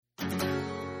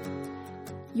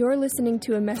You're listening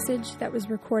to a message that was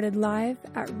recorded live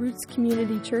at Roots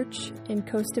Community Church in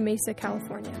Costa Mesa,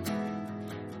 California.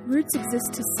 Roots exists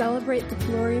to celebrate the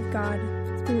glory of God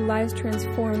through lives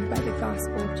transformed by the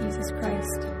gospel of Jesus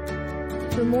Christ.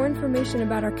 For more information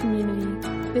about our community,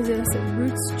 visit us at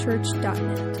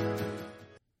rootschurch.net.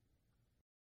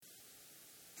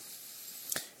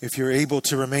 If you're able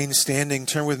to remain standing,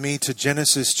 turn with me to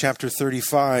Genesis chapter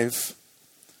 35.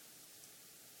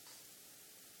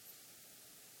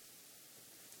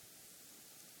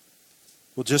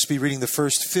 We'll just be reading the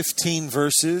first 15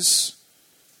 verses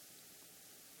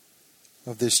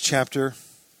of this chapter.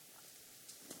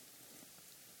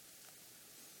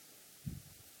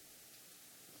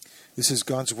 This is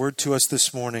God's word to us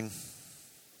this morning.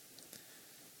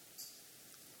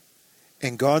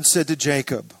 And God said to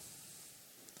Jacob,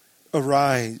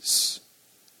 "Arise,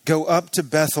 go up to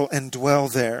Bethel and dwell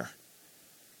there.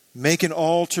 Make an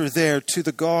altar there to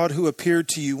the God who appeared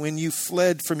to you when you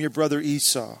fled from your brother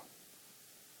Esau."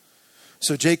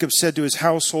 So Jacob said to his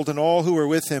household and all who were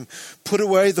with him, "Put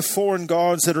away the foreign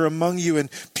gods that are among you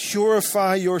and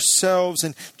purify yourselves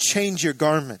and change your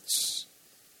garments.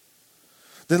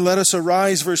 Then let us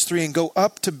arise," verse 3, "and go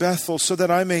up to Bethel so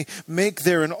that I may make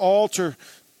there an altar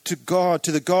to God,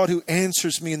 to the God who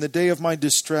answers me in the day of my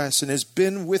distress and has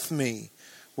been with me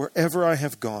wherever I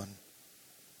have gone."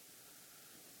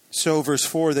 So, verse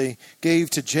 4, they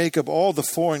gave to Jacob all the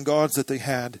foreign gods that they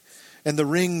had and the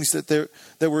rings that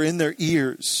were in their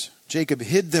ears. Jacob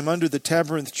hid them under the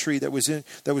terebinth tree that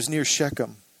was near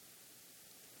Shechem.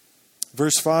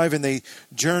 Verse 5, and they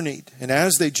journeyed, and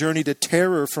as they journeyed, a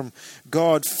terror from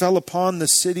God fell upon the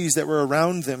cities that were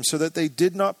around them, so that they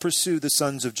did not pursue the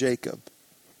sons of Jacob.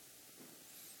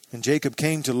 And Jacob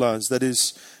came to Luz, that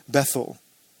is Bethel,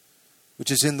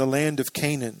 which is in the land of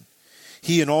Canaan,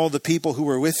 he and all the people who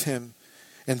were with him.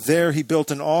 And there he built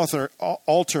an altar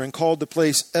and called the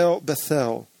place El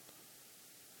Bethel,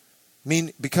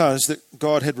 because there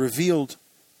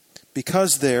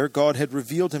God had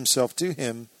revealed himself to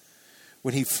him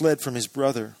when he fled from his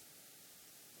brother.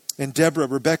 And Deborah,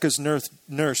 Rebekah's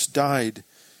nurse, died,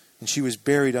 and she was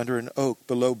buried under an oak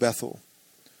below Bethel.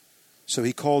 So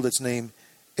he called its name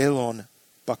Elon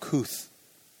Bakuth.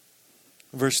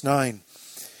 Verse 9,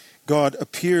 God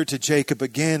appeared to Jacob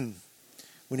again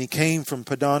when he came from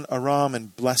Padan Aram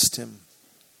and blessed him.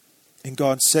 And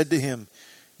God said to him,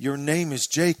 "Your name is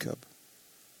Jacob.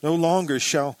 No longer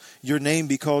shall your name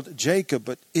be called Jacob,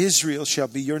 but Israel shall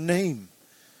be your name."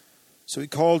 So he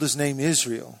called his name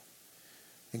Israel.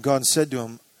 And God said to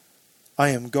him, "I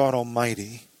am God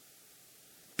Almighty.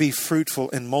 Be fruitful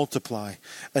and multiply.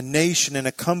 A nation and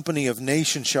a company of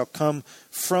nations shall come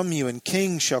from you, and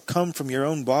kings shall come from your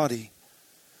own body.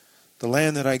 The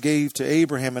land that I gave to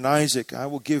Abraham and Isaac, I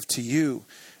will give to you,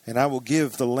 and I will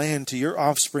give the land to your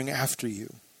offspring after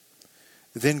you."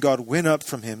 Then God went up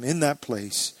from him in that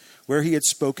place where he had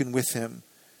spoken with him.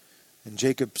 And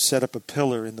Jacob set up a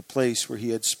pillar in the place where he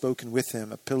had spoken with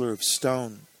him, a pillar of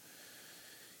stone.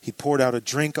 He poured out a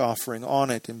drink offering on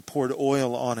it and poured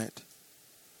oil on it.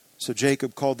 So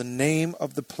Jacob called the name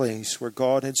of the place where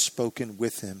God had spoken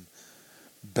with him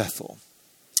Bethel.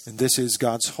 And this is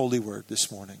God's holy word this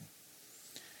morning.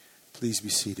 Please be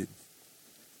seated.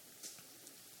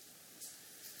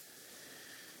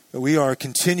 We are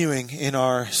continuing in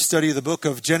our study of the book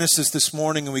of Genesis this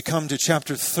morning, and we come to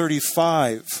chapter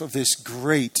 35 of this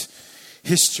great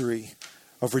history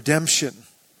of redemption.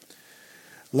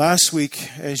 Last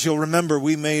week, as you'll remember,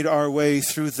 we made our way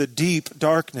through the deep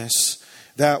darkness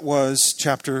that was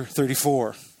chapter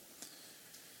 34.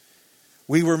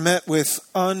 We were met with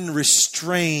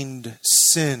unrestrained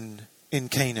sin in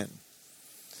Canaan.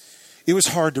 It was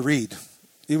hard to read.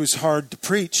 It was hard to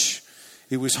preach.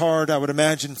 It was hard, I would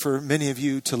imagine, for many of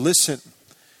you to listen.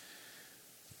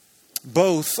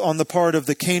 Both on the part of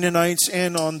the Canaanites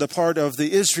and on the part of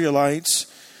the Israelites,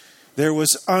 there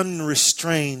was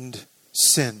unrestrained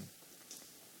sin.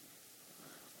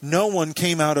 No one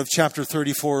came out of chapter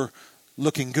 34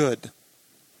 looking good.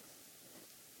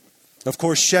 Of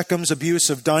course, Shechem's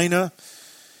abuse of Dinah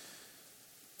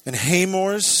and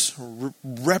Hamor's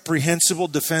reprehensible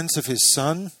defense of his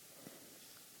son,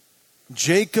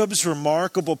 Jacob's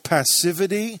remarkable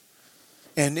passivity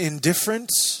and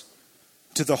indifference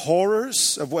to the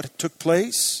horrors of what took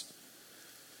place,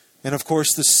 and of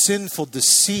course the sinful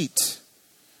deceit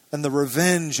and the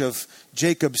revenge of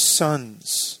Jacob's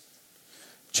sons.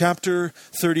 Chapter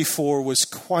 34 was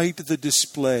quite the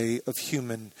display of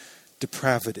human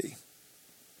depravity.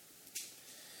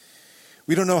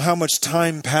 We don't know how much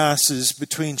time passes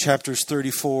between chapters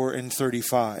 34 and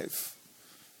 35.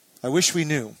 I wish we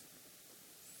knew.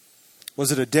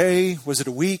 Was it a day? Was it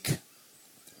a week?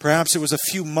 Perhaps it was a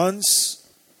few months.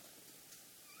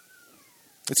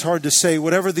 It's hard to say.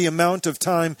 Whatever the amount of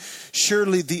time,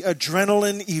 surely the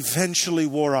adrenaline eventually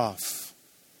wore off.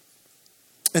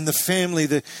 And the family,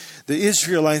 the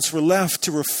Israelites, were left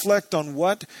to reflect on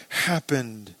what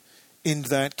happened in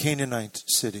that Canaanite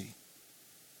city.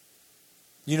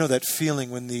 You know that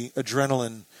feeling when the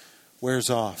adrenaline wears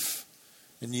off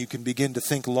and you can begin to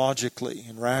think logically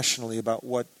and rationally about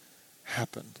what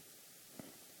happened.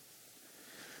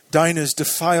 Dinah's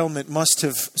defilement must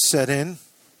have set in.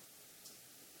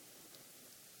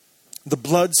 The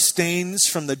blood stains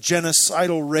from the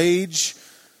genocidal rage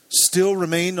still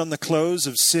remained on the clothes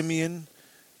of Simeon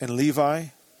and Levi.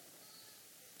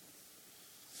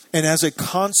 And as a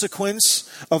consequence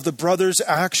of the brothers'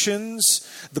 actions,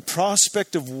 the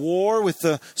prospect of war with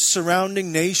the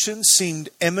surrounding nations seemed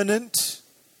imminent.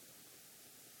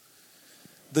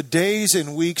 The days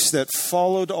and weeks that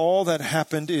followed all that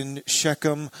happened in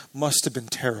Shechem must have been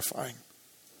terrifying.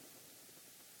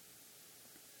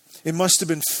 It must have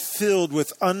been filled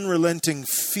with unrelenting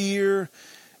fear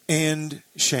and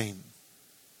shame.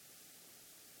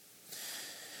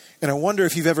 And I wonder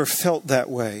if you've ever felt that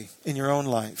way in your own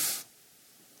life.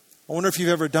 I wonder if you've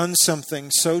ever done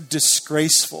something so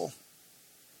disgraceful,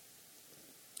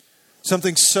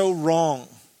 something so wrong,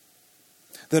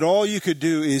 that all you could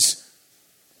do is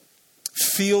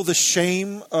feel the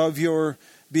shame of your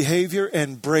behavior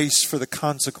and brace for the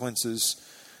consequences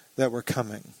that were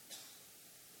coming.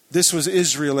 This was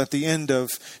Israel at the end of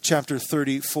chapter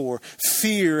 34.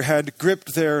 Fear had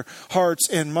gripped their hearts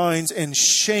and minds, and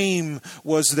shame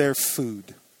was their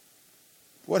food.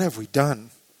 What have we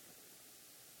done?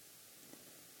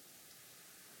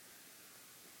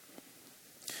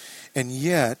 And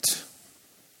yet,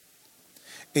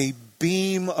 a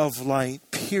beam of light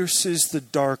pierces the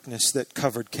darkness that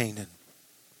covered Canaan.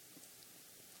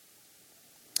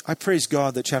 I praise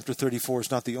God that chapter 34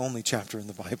 is not the only chapter in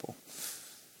the Bible.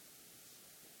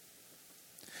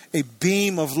 A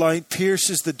beam of light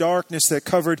pierces the darkness that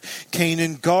covered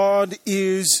Canaan. God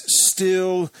is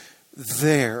still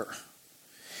there.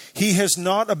 He has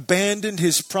not abandoned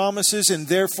his promises, and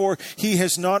therefore he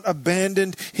has not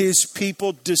abandoned his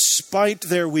people despite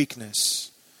their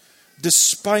weakness,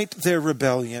 despite their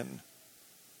rebellion.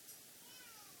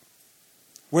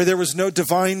 Where there was no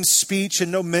divine speech and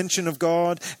no mention of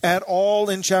God at all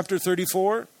in chapter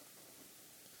 34,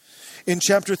 in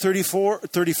chapter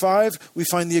 35, we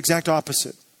find the exact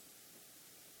opposite.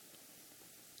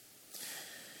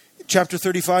 Chapter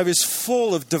 35 is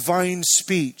full of divine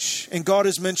speech, and God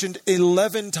is mentioned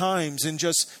 11 times in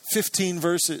just 15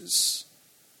 verses.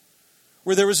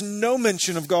 Where there was no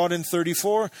mention of God in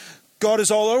 34, God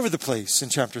is all over the place in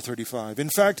chapter 35.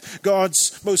 In fact,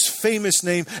 God's most famous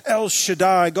name, El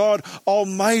Shaddai, God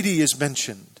Almighty, is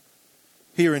mentioned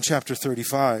here in chapter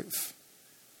 35.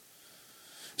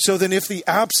 So then if the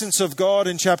absence of God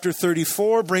in chapter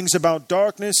 34 brings about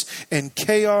darkness and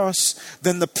chaos,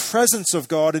 then the presence of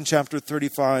God in chapter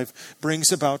 35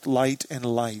 brings about light and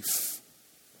life.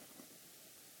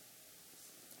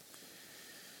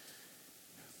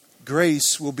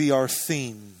 Grace will be our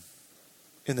theme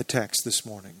in the text this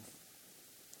morning.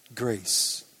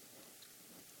 Grace.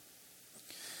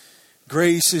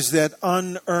 Grace is that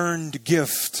unearned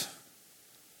gift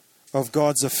of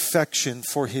God's affection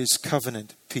for his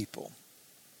covenant people.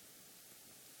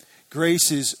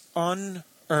 Grace is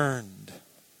unearned,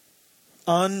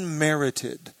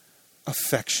 unmerited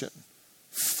affection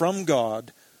from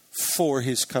God for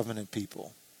his covenant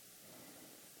people.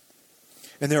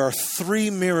 And there are 3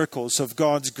 miracles of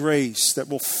God's grace that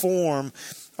will form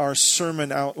our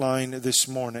sermon outline this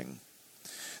morning.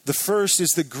 The first is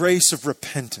the grace of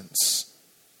repentance.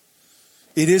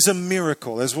 It is a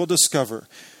miracle, as we'll discover.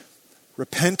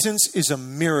 Repentance is a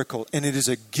miracle, and it is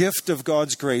a gift of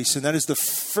God's grace. And that is the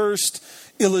first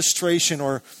illustration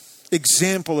or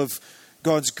example of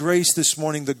God's grace this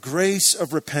morning, the grace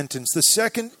of repentance. The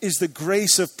second is the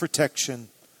grace of protection.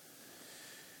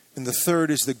 And the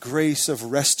third is the grace of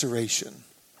restoration.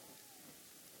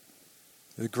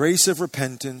 The grace of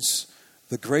repentance,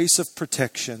 the grace of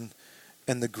protection,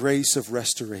 and the grace of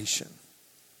restoration.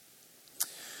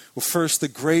 Well, first, the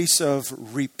grace of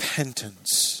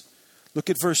repentance. Look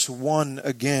at verse 1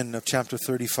 again of chapter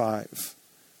 35.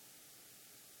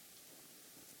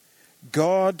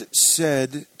 God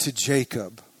said to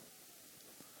Jacob,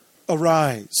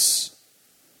 "Arise,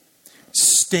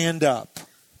 stand up,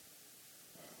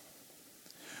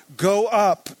 go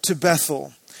up to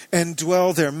Bethel and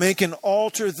dwell there. Make an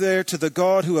altar there to the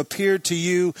God who appeared to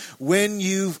you when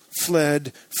you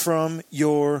fled from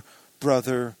your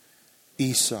brother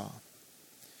Esau."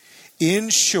 In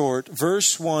short,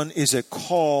 verse 1 is a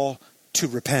call to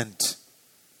repent.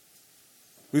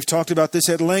 We've talked about this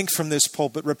at length from this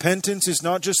pulpit. Repentance is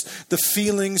not just the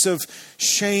feelings of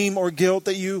shame or guilt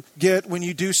that you get when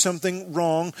you do something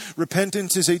wrong.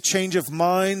 Repentance is a change of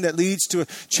mind that leads to a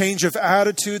change of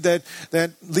attitude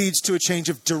that leads to a change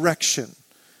of direction.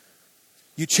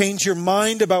 You change your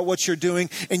mind about what you're doing,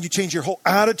 and you change your whole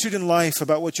attitude in life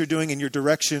about what you're doing, and your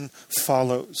direction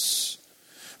follows.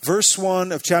 Verse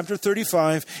 1 of chapter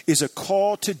 35 is a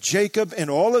call to Jacob and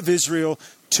all of Israel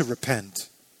to repent.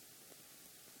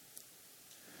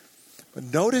 But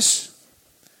notice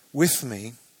with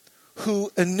me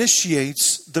who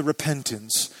initiates the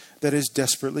repentance that is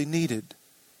desperately needed.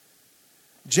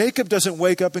 Jacob doesn't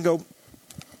wake up and go,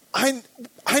 I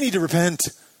need to repent.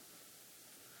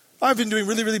 I've been doing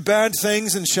really, really bad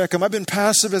things in Shechem. I've been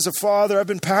passive as a father. I've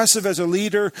been passive as a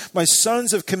leader. My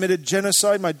sons have committed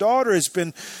genocide. My daughter has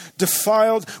been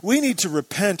defiled. We need to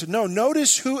repent. No,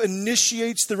 notice who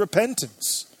initiates the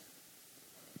repentance.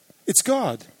 It's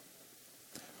God.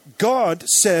 God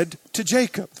said to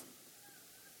Jacob.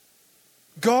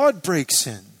 God breaks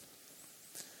in.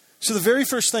 So the very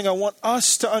first thing I want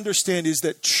us to understand is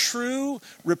that true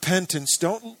repentance,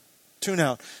 don't tune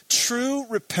out, true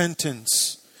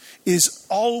repentance is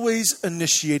always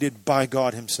initiated by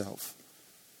God Himself.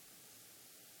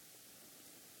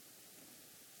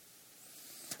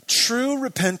 True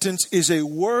repentance is a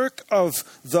work of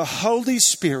the Holy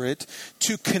Spirit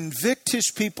to convict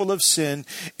His people of sin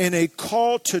and a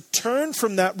call to turn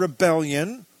from that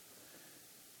rebellion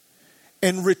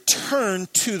and return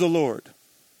to the Lord.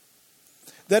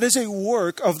 That is a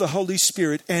work of the Holy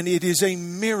Spirit, and it is a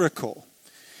miracle.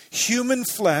 Human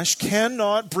flesh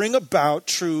cannot bring about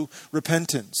true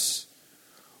repentance.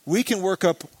 We can work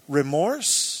up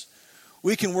remorse.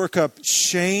 We can work up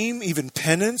shame, even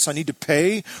penance. I need to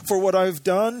pay for what I've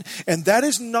done. And that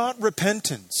is not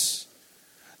repentance.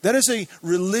 That is a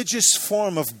religious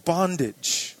form of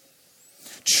bondage.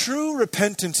 True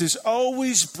repentance is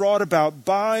always brought about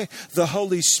by the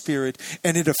Holy Spirit,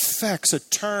 and it affects a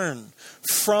turn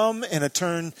from and a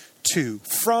turn to.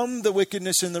 From the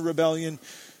wickedness and the rebellion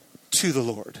to the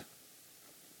Lord.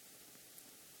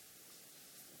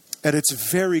 At its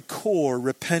very core,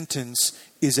 repentance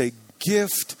is a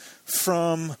gift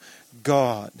from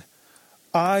God.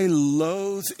 I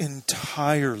loathe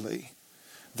entirely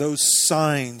those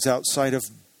signs outside of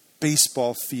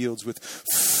baseball fields with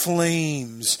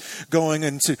flames going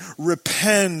into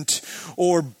repent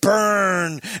or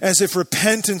burn, as if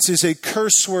repentance is a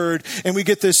curse word, and we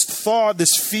get this thought,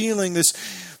 this feeling, this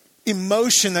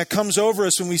emotion that comes over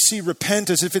us when we see repent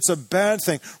as if it's a bad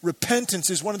thing. Repentance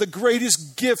is one of the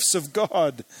greatest gifts of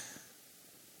God.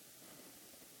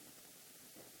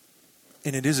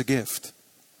 And it is a gift.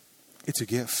 It's a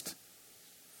gift.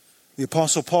 The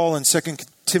Apostle Paul in 2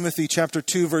 Timothy chapter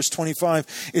 2, verse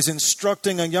 25 is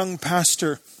instructing a young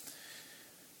pastor.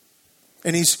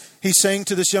 And he's saying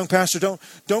to this young pastor,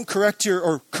 don't correct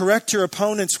your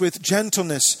opponents with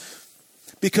gentleness,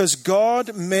 because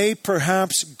God may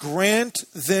perhaps grant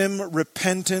them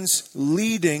repentance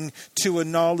leading to a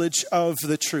knowledge of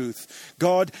the truth.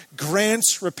 God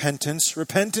grants repentance.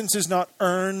 Repentance is not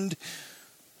earned.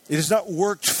 It is not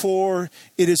worked for.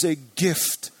 It is a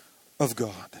gift of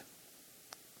God.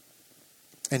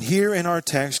 And here in our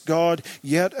text, God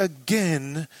yet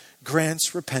again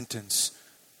grants repentance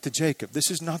to Jacob.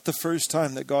 This is not the first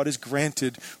time that God has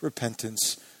granted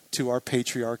repentance to our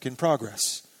patriarch in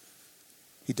progress.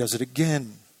 He does it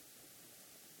again.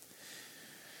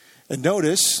 And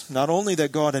notice, not only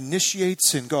that God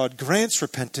initiates and God grants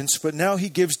repentance, but now He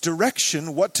gives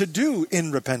direction what to do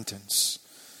in repentance.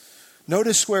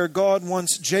 Notice where God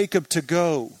wants Jacob to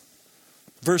go.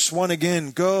 Verse 1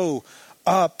 again, go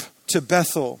up to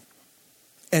Bethel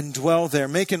and dwell there.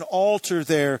 Make an altar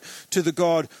there to the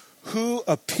God who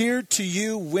appeared to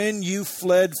you when you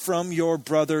fled from your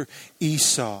brother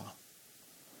Esau.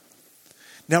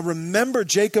 Now remember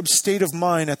Jacob's state of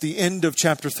mind at the end of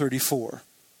chapter 34.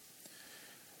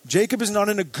 Jacob is not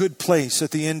in a good place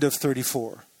at the end of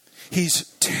 34.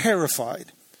 He's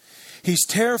terrified. He's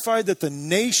terrified that the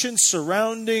nations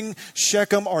surrounding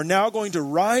Shechem are now going to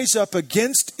rise up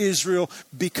against Israel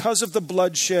because of the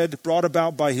bloodshed brought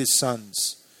about by his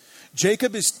sons.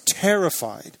 Jacob is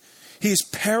terrified. He is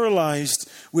paralyzed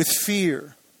with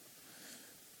fear.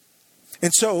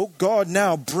 And so God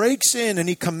now breaks in and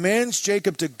He commands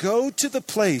Jacob to go to the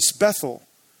place, Bethel,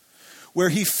 where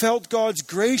he felt God's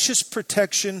gracious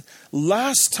protection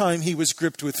last time he was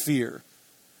gripped with fear.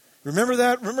 Remember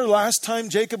that? Remember last time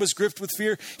Jacob was gripped with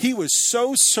fear? He was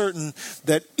so certain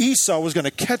that Esau was going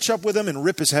to catch up with him and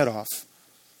rip his head off.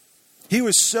 He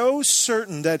was so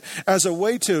certain that as a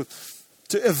way to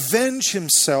avenge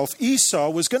himself, Esau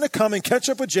was going to come and catch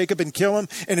up with Jacob and kill him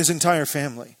and his entire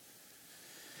family.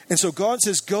 And so God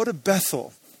says, go to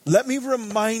Bethel. Let me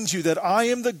remind you that I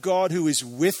am the God who is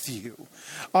with you.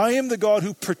 I am the God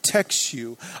who protects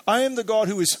you. I am the God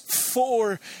who is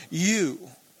for you.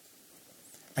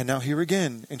 And now here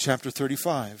again in chapter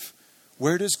 35,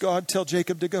 where does God tell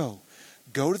Jacob to go?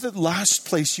 Go to the last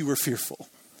place you were fearful.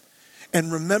 And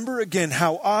remember again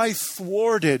how I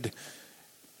thwarted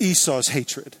Esau's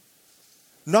hatred.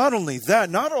 Not only that,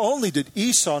 not only did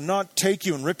Esau not take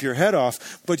you and rip your head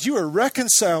off, but you are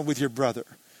reconciled with your brother.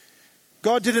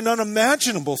 God did an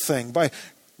unimaginable thing by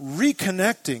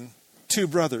reconnecting two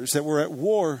brothers that were at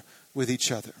war with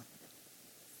each other.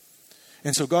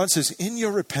 And so God says, in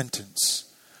your repentance,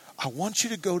 I want you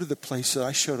to go to the place that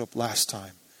I showed up last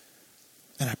time.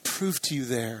 And I proved to you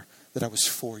there that I was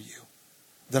for you,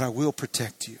 that I will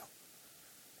protect you.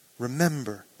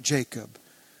 Remember, Jacob,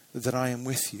 that I am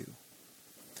with you.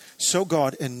 So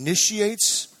God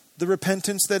initiates the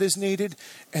repentance that is needed,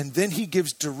 and then he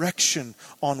gives direction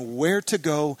on where to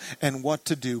go and what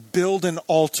to do. Build an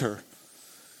altar.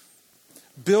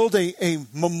 Build a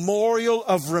memorial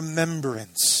of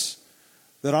remembrance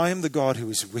that I am the God who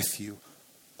is with you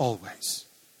always.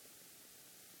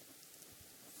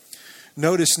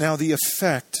 Notice now the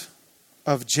effect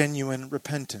of genuine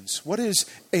repentance. What is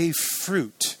a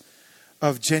fruit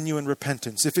of genuine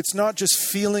repentance? If it's not just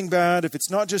feeling bad, if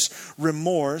it's not just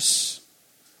remorse,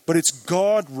 but it's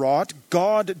God wrought,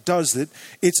 God does it,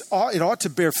 it ought to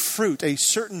bear fruit, a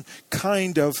certain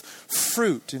kind of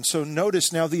fruit. And so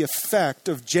notice now the effect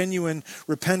of genuine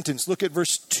repentance. Look at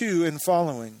verse 2 and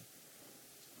following.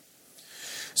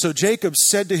 So Jacob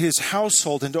said to his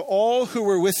household and to all who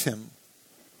were with him,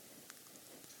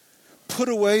 put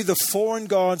away the foreign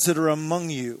gods that are among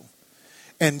you,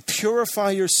 and purify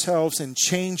yourselves and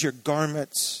change your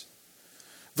garments.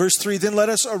 Verse 3, then let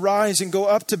us arise and go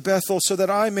up to Bethel so that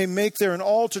I may make there an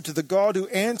altar to the God who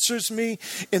answers me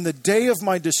in the day of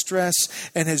my distress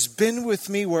and has been with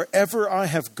me wherever I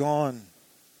have gone.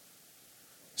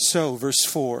 So, verse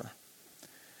 4,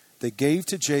 they gave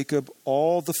to Jacob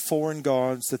all the foreign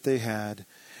gods that they had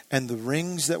and the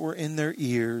rings that were in their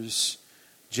ears.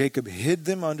 Jacob hid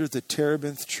them under the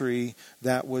terebinth tree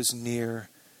that was near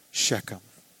Shechem.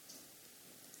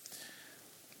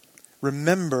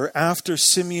 Remember, after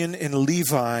Simeon and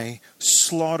Levi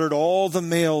slaughtered all the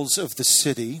males of the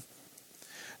city,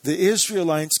 the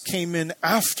Israelites came in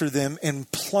after them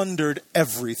and plundered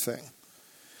everything.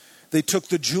 They took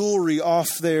the jewelry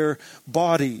off their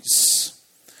bodies.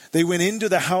 They went into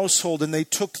the household and they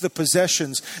took the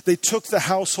possessions. They took the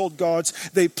household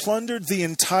gods. They plundered the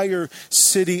entire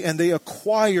city and they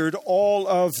acquired all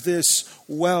of this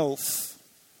wealth.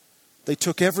 They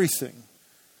took everything.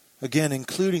 Again,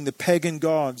 including the pagan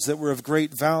gods that were of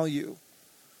great value.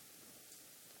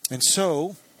 And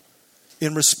so,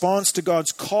 in response to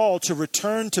God's call to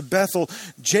return to Bethel,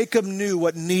 Jacob knew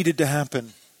what needed to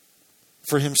happen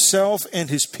for himself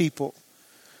and his people.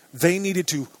 They needed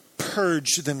to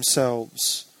purge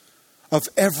themselves of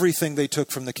everything they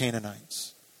took from the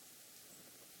Canaanites.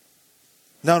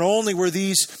 Not only were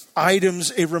these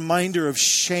items a reminder of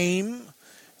shame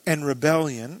and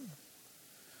rebellion,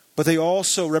 but they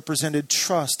also represented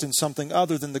trust in something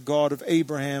other than the God of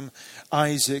Abraham,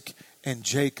 Isaac, and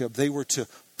Jacob. They were to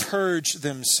purge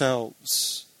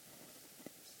themselves.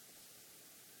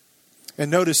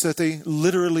 And notice that they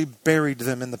literally buried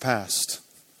them in the past.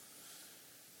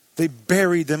 They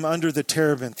buried them under the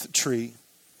terebinth tree.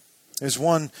 As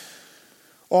one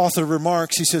author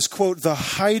remarks, he says, quote, the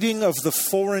hiding of the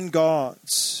foreign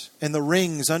gods and the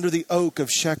rings under the oak of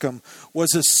Shechem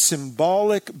was a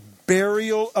symbolic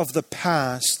burial of the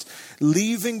past,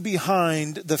 leaving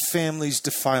behind the family's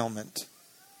defilement.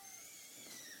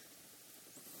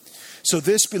 So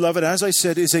this, beloved, as I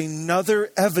said, is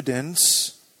another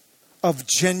evidence of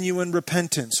genuine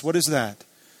repentance. What is that?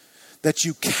 That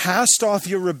you cast off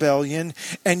your rebellion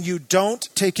and you don't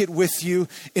take it with you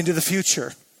into the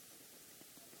future.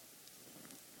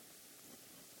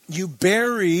 You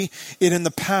bury it in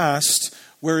the past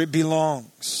where it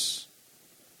belongs.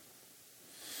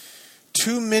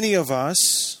 Too many of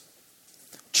us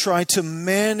try to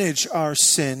manage our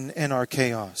sin and our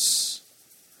chaos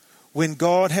when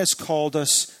God has called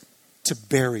us to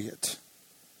bury it.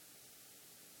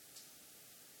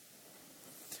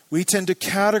 We tend to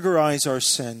categorize our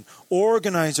sin,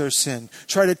 organize our sin,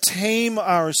 try to tame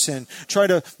our sin, try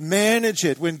to manage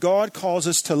it when God calls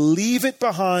us to leave it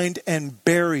behind and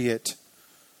bury it.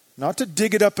 Not to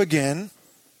dig it up again,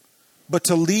 but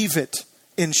to leave it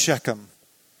in Shechem.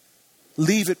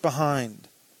 Leave it behind.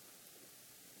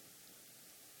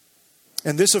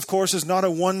 And this, of course, is not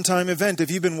a one-time event. If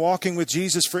you've been walking with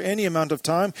Jesus for any amount of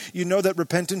time, you know that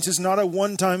repentance is not a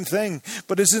one-time thing,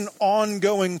 but is an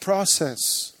ongoing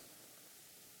process.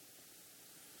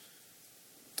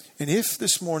 And if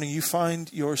this morning you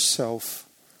find yourself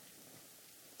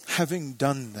having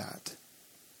done that,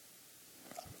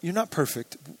 you're not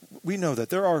perfect. We know that.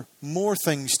 There are more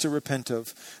things to repent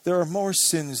of. There are more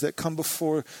sins that come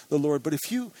before the Lord. But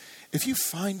if you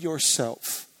find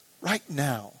yourself right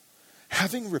now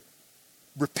having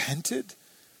repented,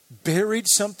 buried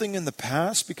something in the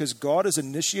past because God has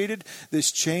initiated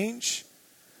this change,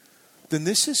 then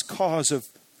this is cause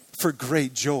for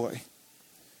great joy.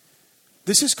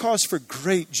 This is cause for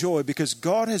great joy because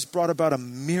God has brought about a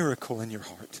miracle in your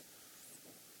heart.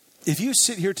 If you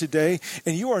sit here today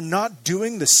and you are not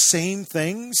doing the same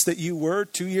things that you were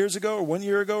 2 years ago or 1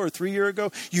 year ago or 3 years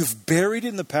ago, you've buried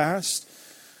in the past,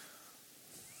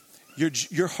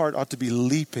 your heart ought to be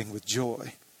leaping with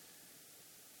joy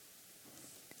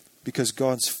because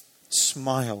God's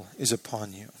smile is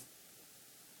upon you.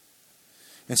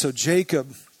 And so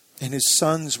Jacob and his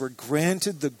sons were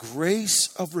granted the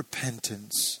grace of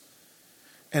repentance,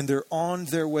 and they're on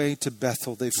their way to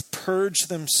Bethel. They've purged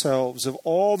themselves of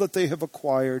all that they have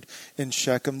acquired in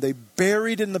Shechem. They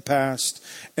buried in the past,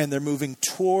 and they're moving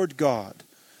toward God.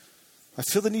 I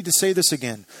feel the need to say this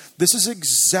again. This is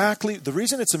exactly, the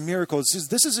reason it's a miracle is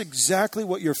this is exactly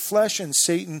what your flesh and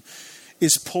Satan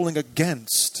is pulling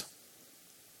against.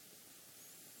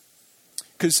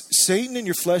 Because Satan and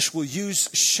your flesh will use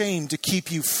shame to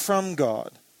keep you from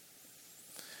God.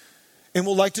 And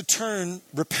will like to turn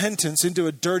repentance into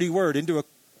a dirty word, into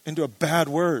a bad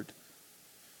word.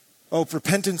 Oh,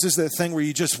 repentance is that thing where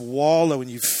you just wallow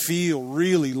and you feel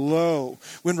really low.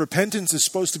 When repentance is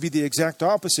supposed to be the exact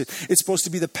opposite. It's supposed to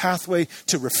be the pathway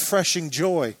to refreshing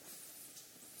joy.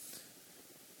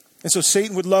 And so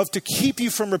Satan would love to keep you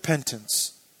from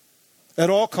repentance at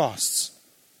all costs.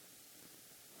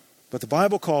 But the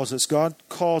Bible calls us, God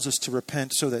calls us to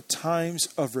repent so that times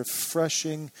of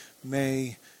refreshing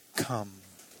may come.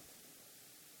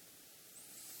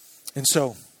 And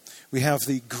so we have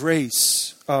the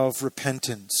grace of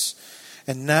repentance.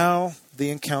 And now they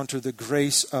encounter the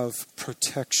grace of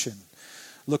protection.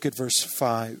 Look at verse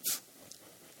 5.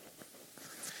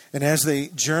 And as they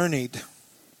journeyed,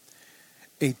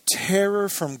 a terror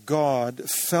from God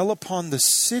fell upon the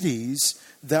cities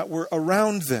that were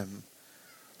around them,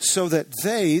 so that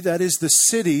they, that is the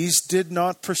cities, did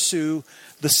not pursue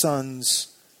the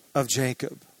sons of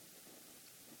Jacob.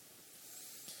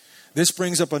 This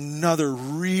brings up another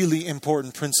really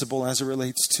important principle as it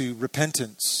relates to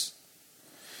repentance.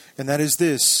 And that is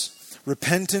this: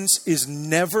 repentance is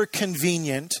never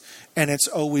convenient, and it's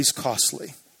always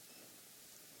costly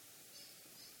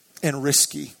and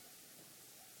risky.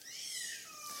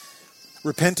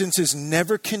 Repentance is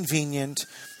never convenient,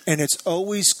 and it's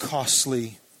always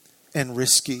costly and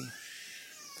risky.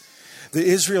 The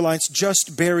Israelites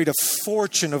just buried a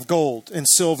fortune of gold and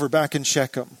silver back in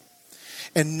Shechem.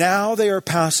 And now they are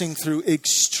passing through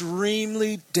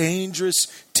extremely dangerous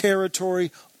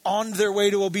territory on their way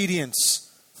to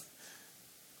obedience.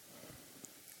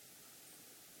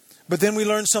 But then we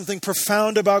learn something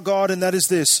profound about God, and that is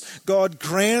this: God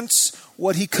grants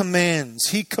what He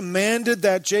commands. He commanded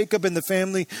that Jacob and the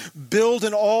family build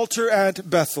an altar at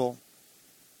Bethel.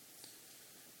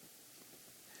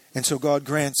 And so God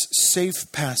grants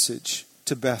safe passage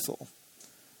to Bethel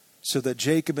so that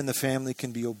Jacob and the family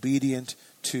can be obedient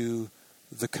to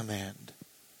the command.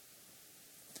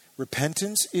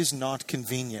 Repentance is not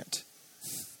convenient.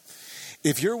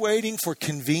 If you're waiting for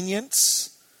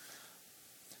convenience,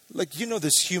 like, you know,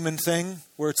 this human thing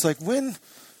where it's like, when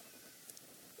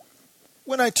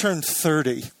I turn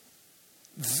 30,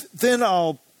 then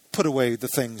I'll put away the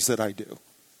things that I do.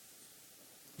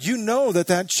 You know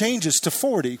that changes to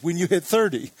 40 when you hit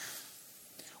 30.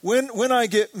 When I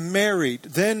get married,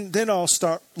 then I'll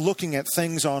start looking at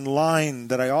things online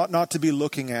that I ought not to be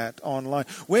looking at online.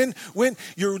 When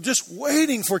you're just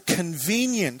waiting for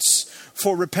convenience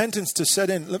for repentance to set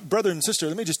in, brother and sister,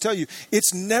 let me just tell you,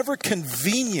 it's never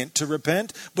convenient to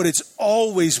repent, but it's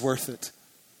always worth it.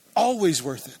 Always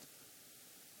worth it.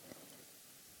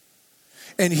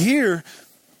 And here,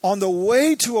 on the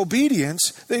way to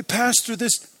obedience, they pass through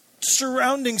this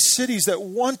surrounding cities that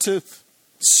want to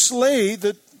slay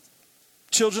the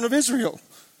children of Israel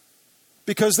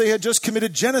because they had just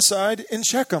committed genocide in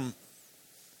Shechem.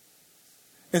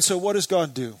 And so what does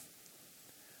God do?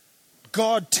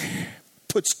 God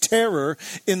puts terror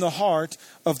in the heart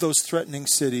of those threatening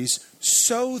cities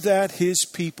so that His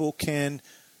people can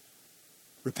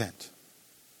repent.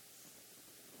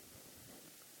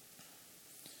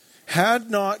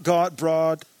 Had not God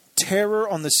brought terror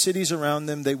on the cities around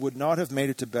them, they would not have made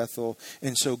it to Bethel.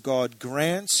 And so God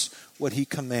grants what he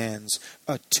commands.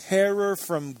 A terror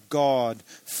from God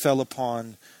fell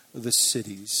upon the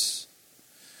cities.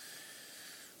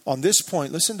 On this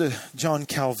point, listen to John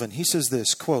Calvin. He says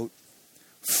this, quote,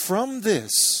 "From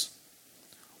this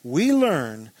we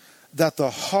learn that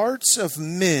the hearts of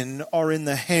men are in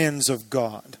the hands of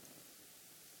God.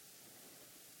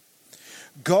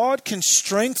 God can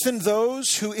strengthen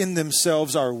those who in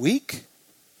themselves are weak,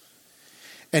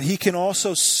 and he can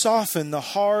also soften the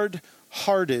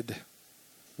hard-hearted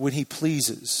when he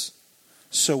pleases.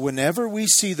 So whenever we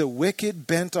see the wicked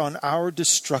bent on our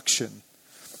destruction,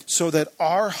 so that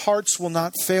our hearts will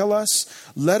not fail us,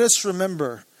 let us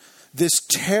remember this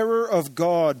terror of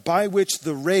God by which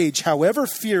the rage, however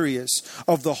furious,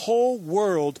 of the whole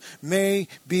world may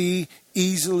be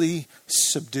easily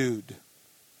subdued."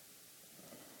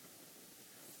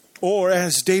 Or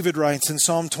as David writes in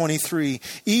Psalm 23,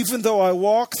 "Even though I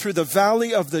walk through the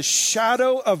valley of the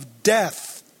shadow of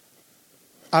death,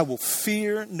 I will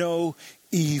fear no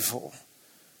evil,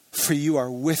 for you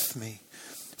are with me.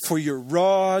 For your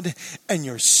rod and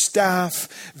your staff,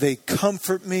 they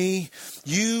comfort me.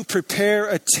 You prepare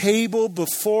a table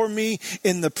before me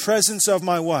in the presence of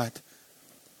my" what?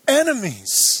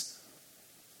 "Enemies.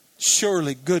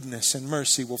 Surely goodness and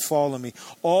mercy will follow me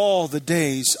all the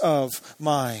days of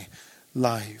my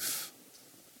life."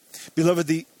 Beloved,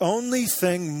 the only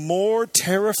thing more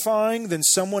terrifying than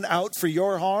someone out for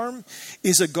your harm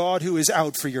is a God who is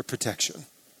out for your protection.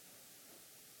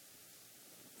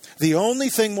 The only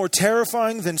thing more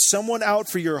terrifying than someone out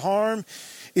for your harm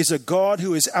is a God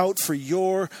who is out for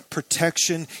your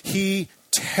protection. He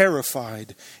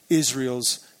terrified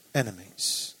Israel's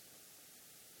enemies.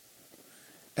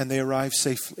 And they arrived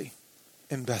safely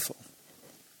in Bethel.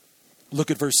 Look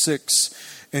at verse 6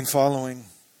 and following.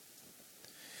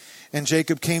 "And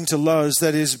Jacob came to Luz,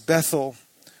 that is Bethel,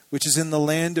 which is in the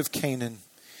land of Canaan,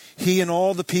 he and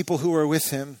all the people who were with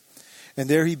him. And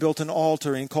there he built an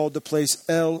altar and called the place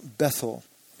El Bethel,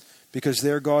 because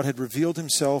there God had revealed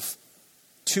himself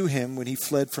to him when he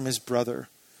fled from his brother."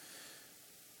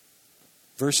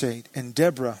 Verse 8, "And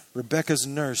Deborah, Rebekah's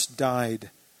nurse,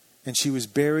 died, and she was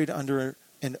buried under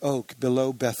an oak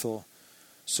below Bethel.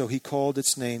 So he called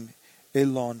its name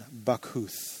Elon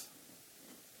Bakuth."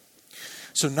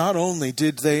 So not only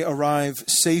did they arrive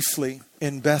safely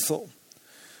in Bethel,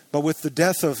 but with the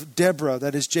death of Deborah,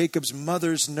 that is Jacob's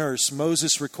mother's nurse,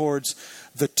 Moses records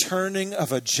the turning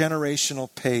of a generational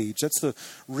page. That's the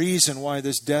reason why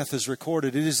this death is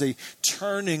recorded. It is a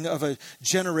turning of a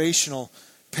generational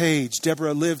page.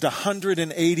 Deborah lived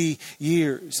 180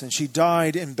 years, and she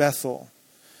died in Bethel.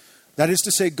 That is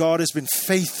to say, God has been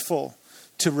faithful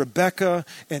to Rebekah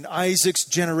and Isaac's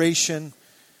generation,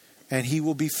 and he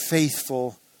will be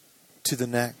faithful to the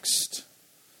next.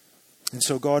 And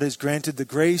so God has granted the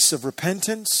grace of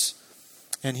repentance,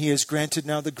 and he has granted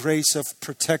now the grace of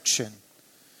protection.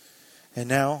 And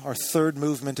now, our third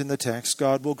movement in the text,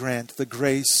 God will grant the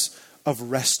grace of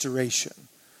restoration.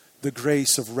 The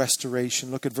grace of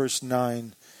restoration. Look at verse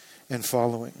 9 and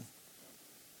following.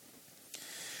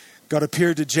 "God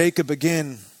appeared to Jacob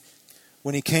again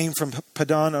when he came from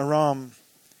Padan Aram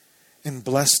and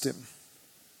blessed him.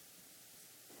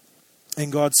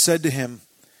 And God said to him,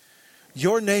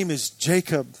 'Your name is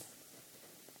Jacob.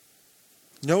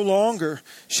 No longer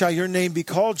shall your name be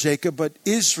called Jacob, but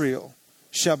Israel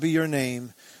shall be your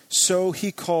name.' So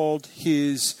he called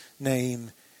his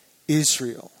name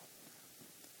Israel."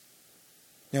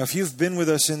 Now, if you've been with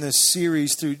us in this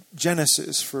series through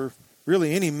Genesis for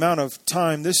really any amount of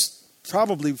time, this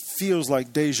probably feels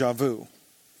like deja vu.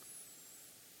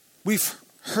 We've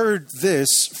heard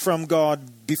this from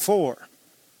God before.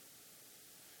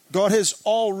 God has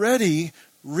already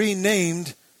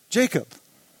renamed Jacob.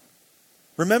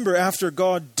 Remember, after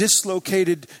God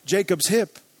dislocated Jacob's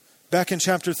hip back in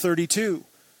chapter 32,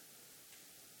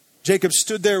 Jacob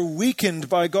stood there weakened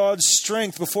by God's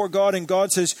strength before God, and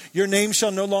God says, "Your name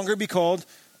shall no longer be called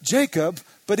Jacob,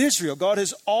 but Israel." God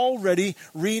has already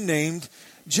renamed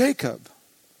Jacob.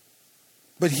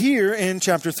 But here in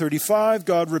chapter 35,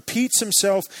 God repeats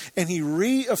himself and he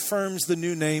reaffirms the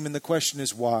new name, and the question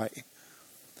is why?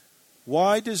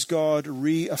 Why does God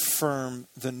reaffirm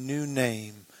the new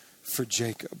name for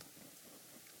Jacob?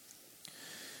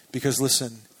 Because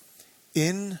listen,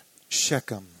 in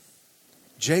Shechem,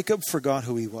 Jacob forgot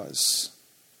who he was.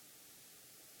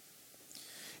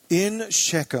 In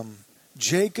Shechem,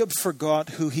 Jacob forgot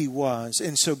who he was.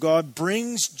 And so God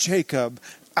brings Jacob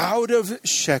out of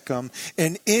Shechem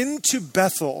and into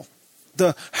Bethel,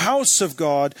 the house of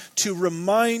God to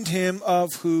remind him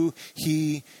of who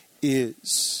he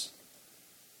is.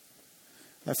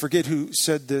 I forget who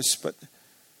said this, but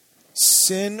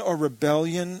sin or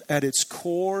rebellion at its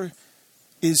core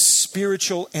is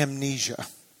spiritual amnesia.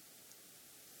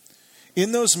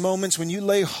 In those moments when you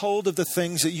lay hold of the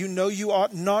things that you know you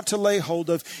ought not to lay hold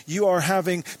of, you are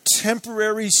having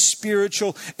temporary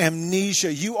spiritual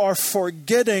amnesia. You are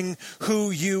forgetting who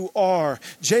you are.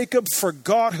 Jacob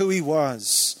forgot who he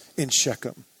was in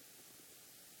Shechem.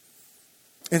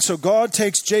 And so God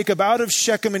takes Jacob out of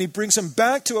Shechem and he brings him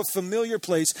back to a familiar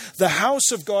place, the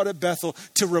house of God at Bethel,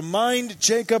 to remind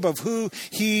Jacob of who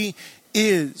he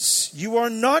is. You are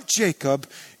not Jacob,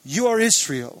 you are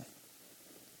Israel.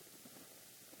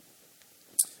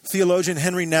 Theologian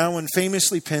Henry Nouwen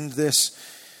famously penned this.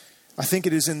 I think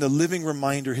it is in The Living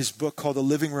Reminder, his book called The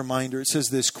Living Reminder. It says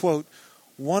this, quote,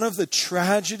 one of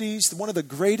the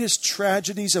greatest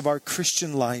tragedies of our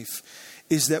Christian life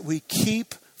is that we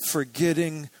keep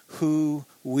forgetting who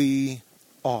we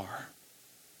are.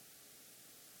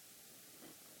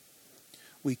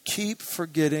 We keep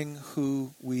forgetting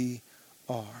who we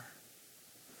are.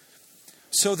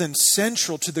 So then,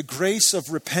 central to the grace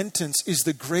of repentance is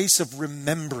the grace of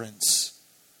remembrance.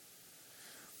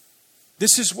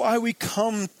 This is why we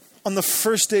come on the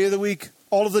first day of the week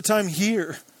all of the time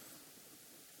here.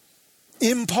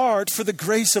 In part for the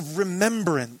grace of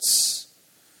remembrance.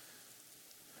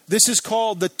 This is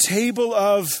called the table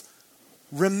of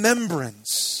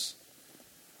remembrance,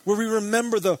 where we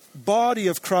remember the body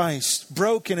of Christ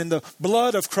broken and the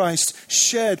blood of Christ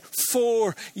shed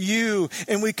for you.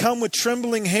 And we come with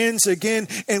trembling hands again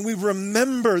and we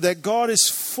remember that God is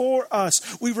for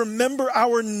us. We remember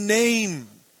our name.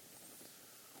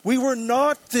 We were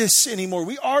not this anymore.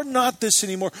 We are not this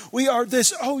anymore. We are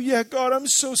this. Oh yeah, God, I'm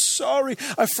so sorry.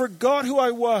 I forgot who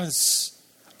I was.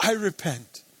 I repent.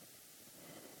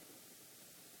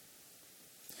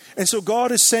 And so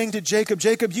God is saying to Jacob,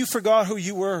 Jacob, you forgot who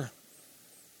you were.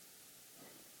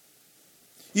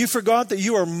 You forgot that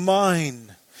you are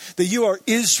mine, that you are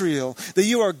Israel, that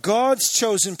you are God's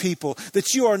chosen people,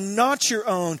 that you are not your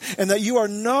own, and that you are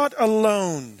not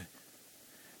alone.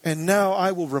 And now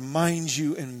I will remind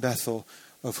you in Bethel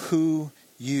of who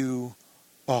you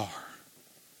are.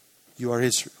 You are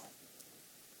Israel.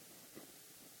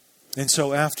 And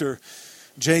so after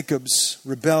Jacob's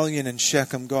rebellion in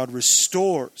Shechem, God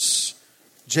restores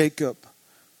Jacob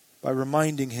by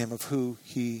reminding him of who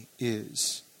he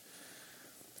is.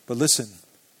 But listen,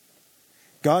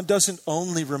 God doesn't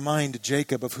only remind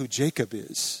Jacob of who Jacob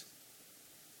is,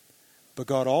 but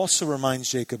God also reminds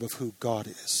Jacob of who God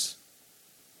is.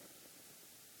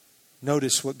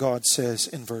 Notice what God says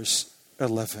in verse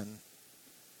 11.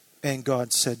 And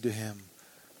God said to him,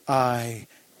 I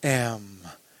am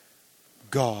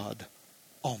God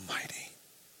Almighty.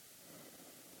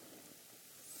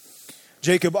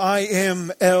 Jacob, I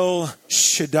am El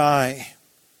Shaddai.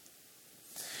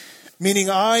 Meaning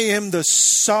I am the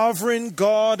sovereign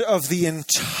God of the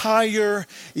entire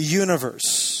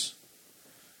universe.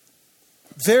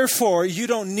 Therefore, you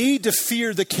don't need to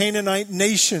fear the Canaanite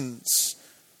nations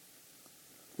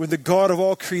when the God of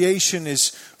all creation is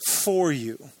for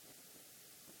you.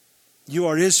 You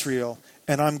are Israel,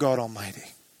 and I'm God Almighty.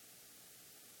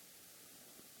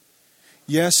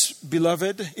 Yes,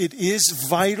 beloved, it is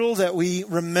vital that we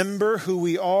remember who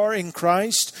we are in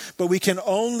Christ, but we can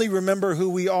only remember who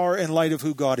we are in light of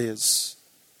who God is.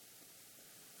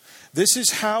 This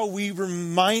is how we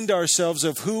remind ourselves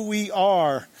of who we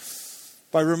are,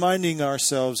 by reminding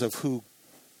ourselves of who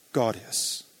God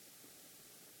is.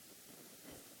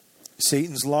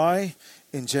 Satan's lie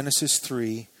in Genesis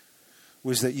 3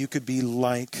 was that you could be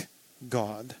like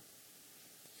God.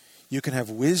 You can have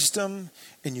wisdom,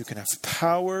 and you can have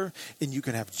power, and you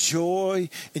can have joy,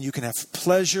 and you can have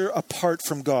pleasure apart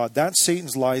from God. That's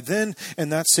Satan's lie then,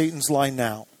 and that's Satan's lie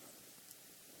now.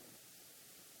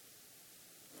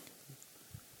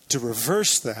 To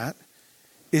reverse that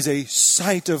is a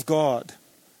sight of God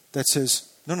that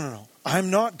says, no, I'm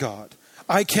not God.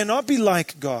 I cannot be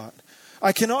like God.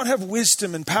 I cannot have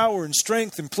wisdom and power and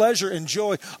strength and pleasure and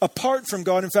joy apart from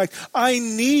God. In fact, I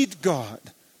need God.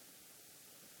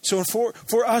 So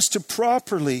for us to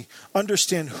properly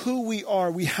understand who we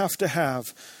are, we have to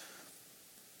have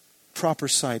proper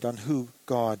sight on who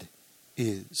God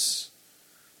is.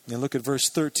 Now look at verse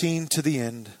 13 to the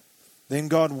end. Then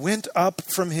God went up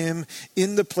from him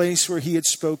in the place where he had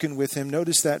spoken with him.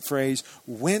 Notice that phrase,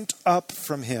 went up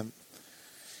from him.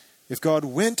 If God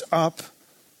went up,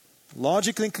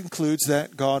 logically concludes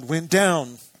that God went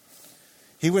down.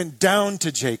 He went down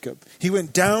to Jacob. He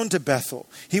went down to Bethel.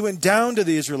 He went down to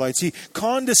the Israelites. He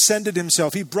condescended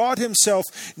himself. He brought himself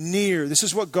near. This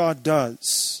is what God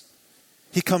does.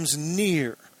 He comes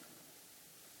near.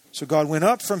 So God went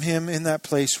up from him in that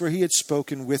place where he had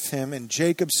spoken with him, and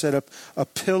Jacob set up a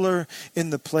pillar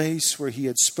in the place where he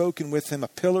had spoken with him, a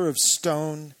pillar of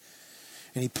stone.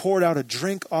 And he poured out a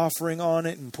drink offering on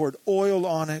it and poured oil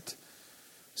on it.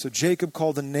 So Jacob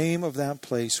called the name of that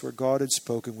place where God had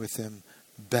spoken with him,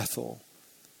 Bethel,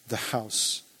 the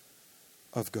house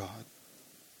of God.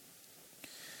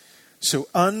 So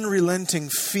unrelenting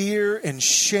fear and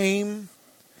shame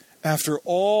after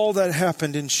all that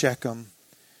happened in Shechem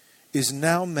is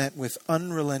now met with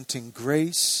unrelenting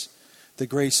grace, the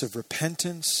grace of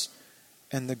repentance,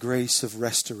 and the grace of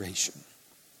restoration.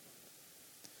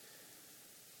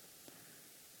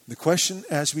 The question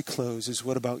as we close is,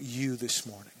 what about you this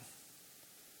morning?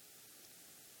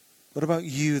 What about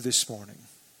you this morning?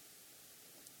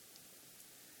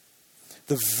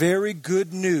 The very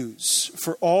good news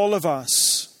for all of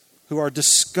us who are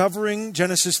discovering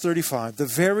Genesis 35, the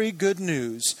very good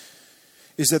news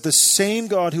is that the same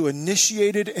God who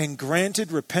initiated and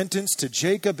granted repentance to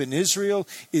Jacob and Israel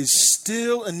is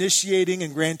still initiating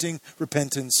and granting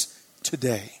repentance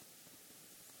today.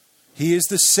 He is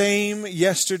the same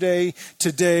yesterday,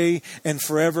 today, and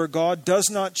forever. God does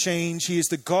not change. He is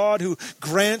the God who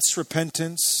grants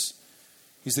repentance.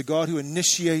 He's the God who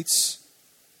initiates.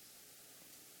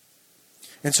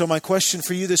 And so my question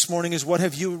for you this morning is, what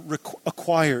have you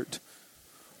acquired?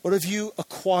 What have you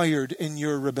acquired in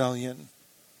your rebellion?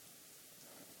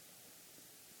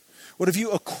 What have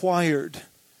you acquired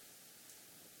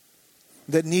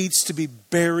that needs to be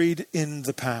buried in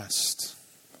the past?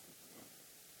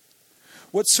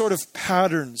 What sort of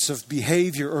patterns of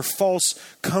behavior or false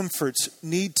comforts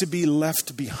need to be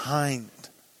left behind?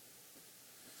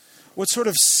 What sort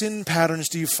of sin patterns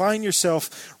do you find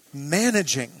yourself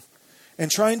managing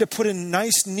and trying to put in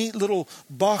nice, neat little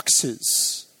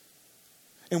boxes?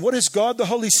 And what is God the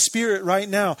Holy Spirit right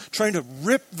now trying to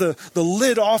rip the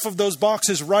lid off of those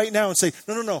boxes right now and say,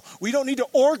 no, we don't need to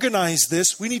organize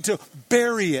this. We need to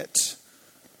bury it.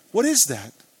 What is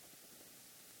that?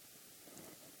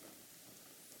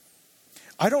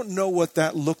 I don't know what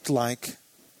that looked like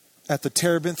at the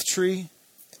terebinth tree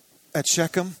at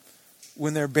Shechem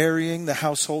when they're burying the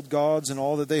household gods and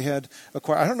all that they had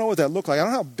acquired. I don't know what that looked like. I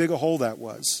don't know how big a hole that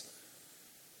was.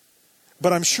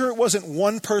 But I'm sure it wasn't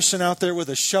one person out there with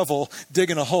a shovel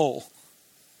digging a hole.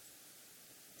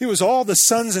 It was all the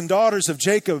sons and daughters of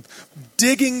Jacob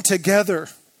digging together.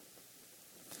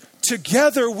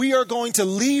 Together we are going to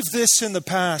leave this in the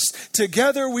past.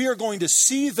 Together we are going to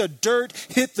see the dirt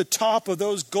hit the top of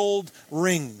those gold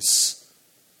rings.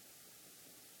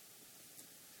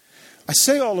 I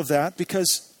say all of that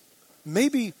because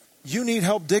maybe you need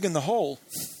help digging the hole.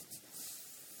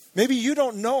 Maybe you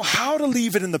don't know how to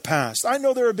leave it in the past. I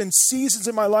know there have been seasons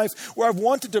in my life where I've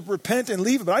wanted to repent and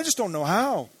leave it, but I just don't know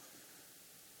how.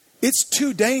 It's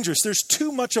too dangerous. There's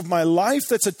too much of my life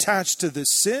that's attached to this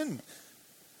sin.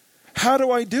 How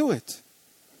do I do it?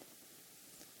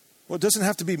 Well, it doesn't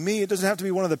have to be me. It doesn't have to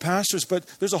be one of the pastors, but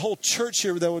there's a whole church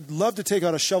here that would love to take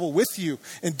out a shovel with you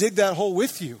and dig that hole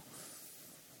with you.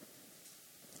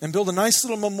 And build a nice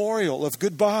little memorial of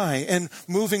goodbye and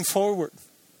moving forward.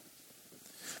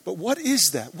 But what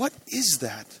is that? What is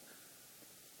that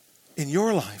in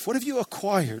your life? What have you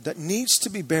acquired that needs to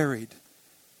be buried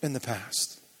in the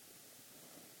past?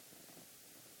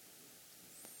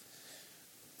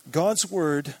 God's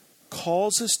word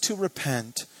calls us to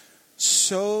repent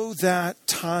so that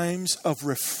times of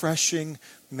refreshing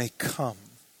may come.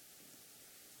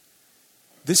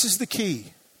 This is the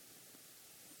key.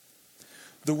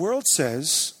 The world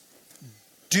says,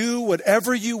 do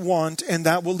whatever you want and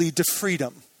that will lead to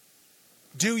freedom.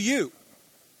 Do you.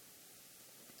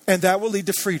 And that will lead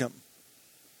to freedom.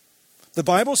 The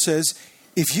Bible says,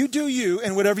 if you do you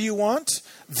and whatever you want,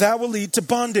 that will lead to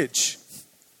bondage.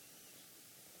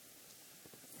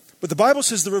 But the Bible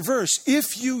says the reverse.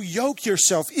 If you yoke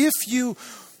yourself, if you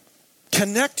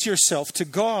connect yourself to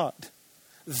God,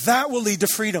 that will lead to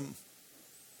freedom.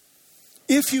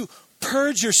 If you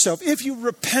purge yourself, if you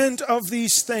repent of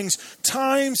these things,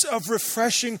 times of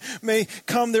refreshing may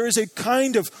come. There is a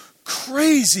kind of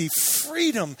crazy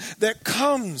freedom that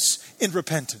comes in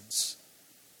repentance.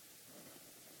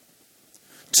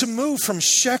 To move from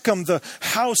Shechem, the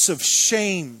house of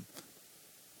shame,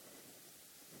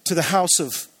 to the house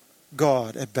of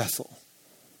God at Bethel.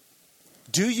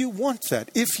 Do you want that?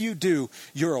 If you do,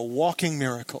 you're a walking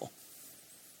miracle.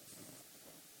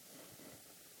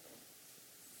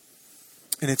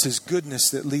 And it's His goodness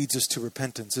that leads us to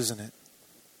repentance, isn't it?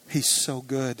 He's so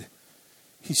good.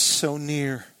 He's so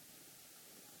near.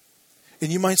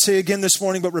 And you might say again this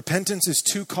morning, but repentance is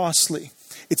too costly.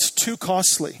 It's too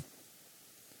costly.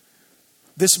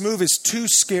 This move is too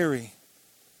scary.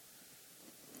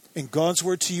 And God's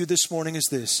word to you this morning is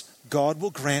this: God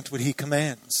will grant what He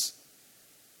commands.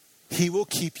 He will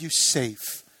keep you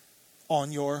safe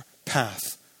on your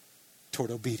path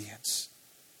toward obedience.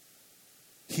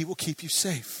 He will keep you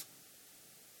safe.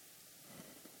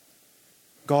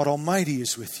 God Almighty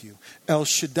is with you. El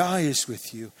Shaddai is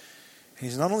with you. And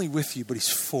He's not only with you, but He's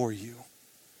for you.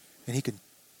 And He can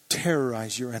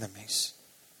terrorize your enemies.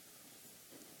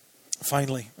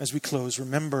 Finally, as we close,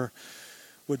 remember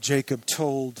what Jacob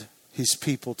told his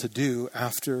people to do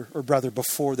after, or rather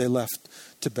before they left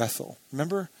to Bethel.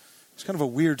 Remember? It's kind of a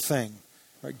weird thing.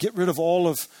 Right? Get rid of all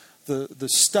of the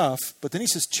stuff, but then he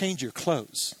says, change your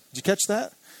clothes. Did you catch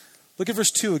that? Look at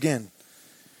verse 2 again.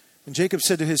 And Jacob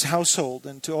said to his household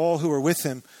and to all who are with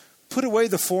him, put away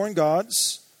the foreign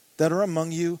gods that are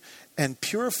among you and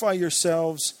purify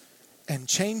yourselves and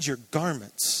change your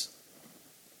garments.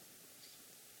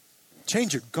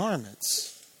 Change your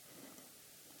garments.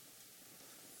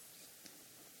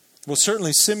 Well,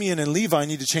 certainly Simeon and Levi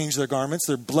need to change their garments.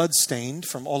 They're blood-stained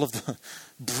from all of the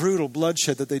brutal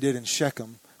bloodshed that they did in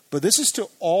Shechem. But this is to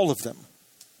all of them.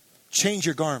 Change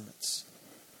your garments.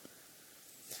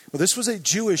 Well, this was a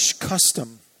Jewish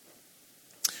custom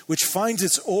which finds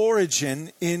its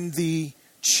origin in the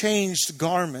changed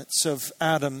garments of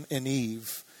Adam and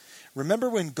Eve. Remember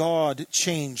when God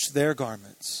changed their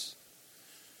garments?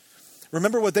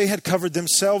 Remember what they had covered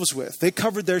themselves with. They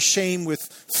covered their shame with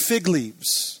fig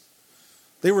leaves.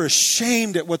 They were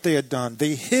ashamed at what they had done.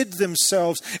 They hid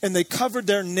themselves and they covered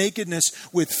their nakedness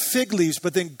with fig leaves.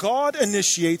 But then God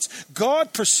initiates,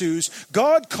 God pursues,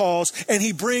 God calls, and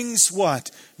He brings what?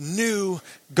 New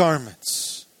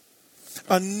garments.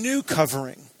 A new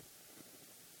covering.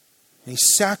 And He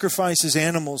sacrifices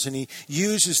animals and He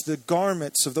uses the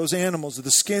garments of those animals, the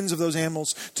skins of those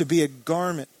animals, to be a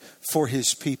garment for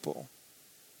His people.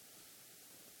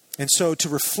 And so to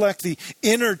reflect the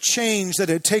inner change that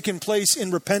had taken place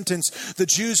in repentance, the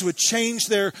Jews would change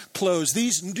their clothes.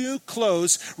 These new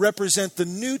clothes represent the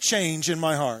new change in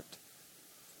my heart.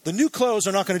 The new clothes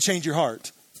are not going to change your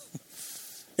heart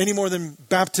any more than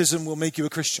baptism will make you a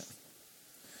Christian.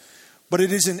 But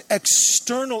it is an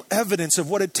external evidence of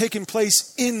what had taken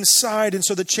place inside. And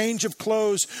so the change of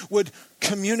clothes would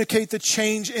communicate the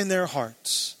change in their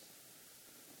hearts.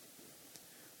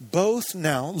 Both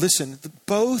now, listen,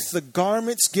 both the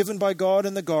garments given by God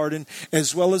in the garden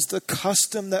as well as the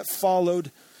custom that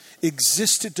followed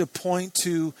existed to point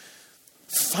to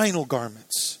final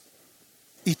garments,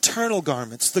 eternal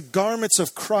garments, the garments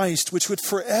of Christ, which would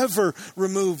forever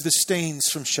remove the stains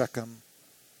from Shechem.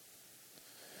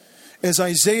 As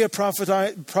Isaiah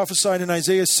prophesied in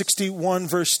Isaiah 61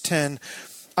 verse 10,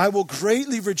 I will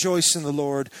greatly rejoice in the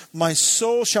Lord. My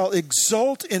soul shall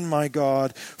exult in my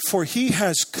God, for He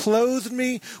has clothed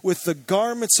me with the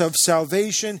garments of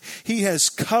salvation. He has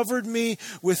covered me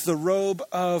with the robe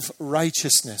of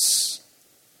righteousness.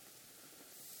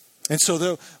 And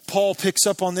so Paul picks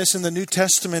up on this in the New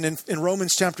Testament in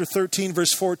Romans chapter 13,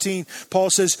 verse 14. Paul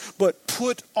says, but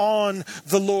put on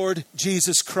the Lord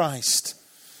Jesus Christ.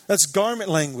 That's garment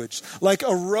language. Like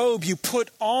a robe, you put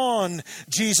on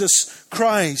Jesus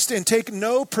Christ and take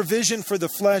no provision for the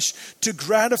flesh to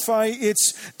gratify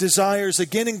its desires.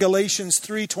 Again in Galatians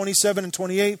 3:27 and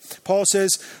 28, Paul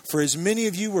says, for as many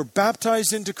of you were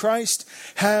baptized into Christ,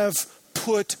 have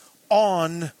put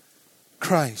on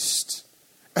Christ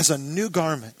as a new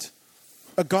garment.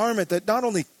 A garment that not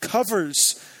only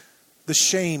covers the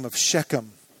shame of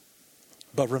Shechem,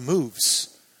 but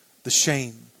removes the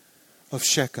shame of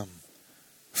Shechem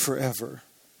forever.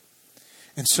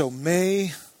 And so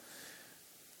may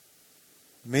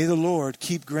the Lord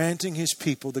keep granting His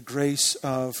people the grace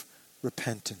of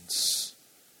repentance.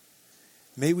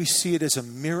 May we see it as a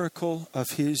miracle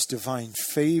of His divine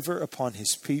favor upon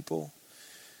His people.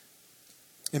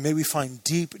 And may we find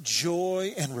deep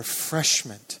joy and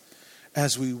refreshment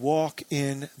as we walk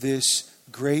in this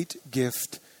great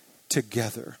gift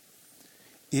together.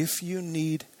 If you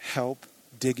need help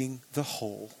digging the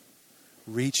hole,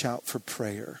 reach out for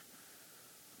prayer.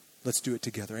 Let's do it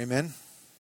together. Amen.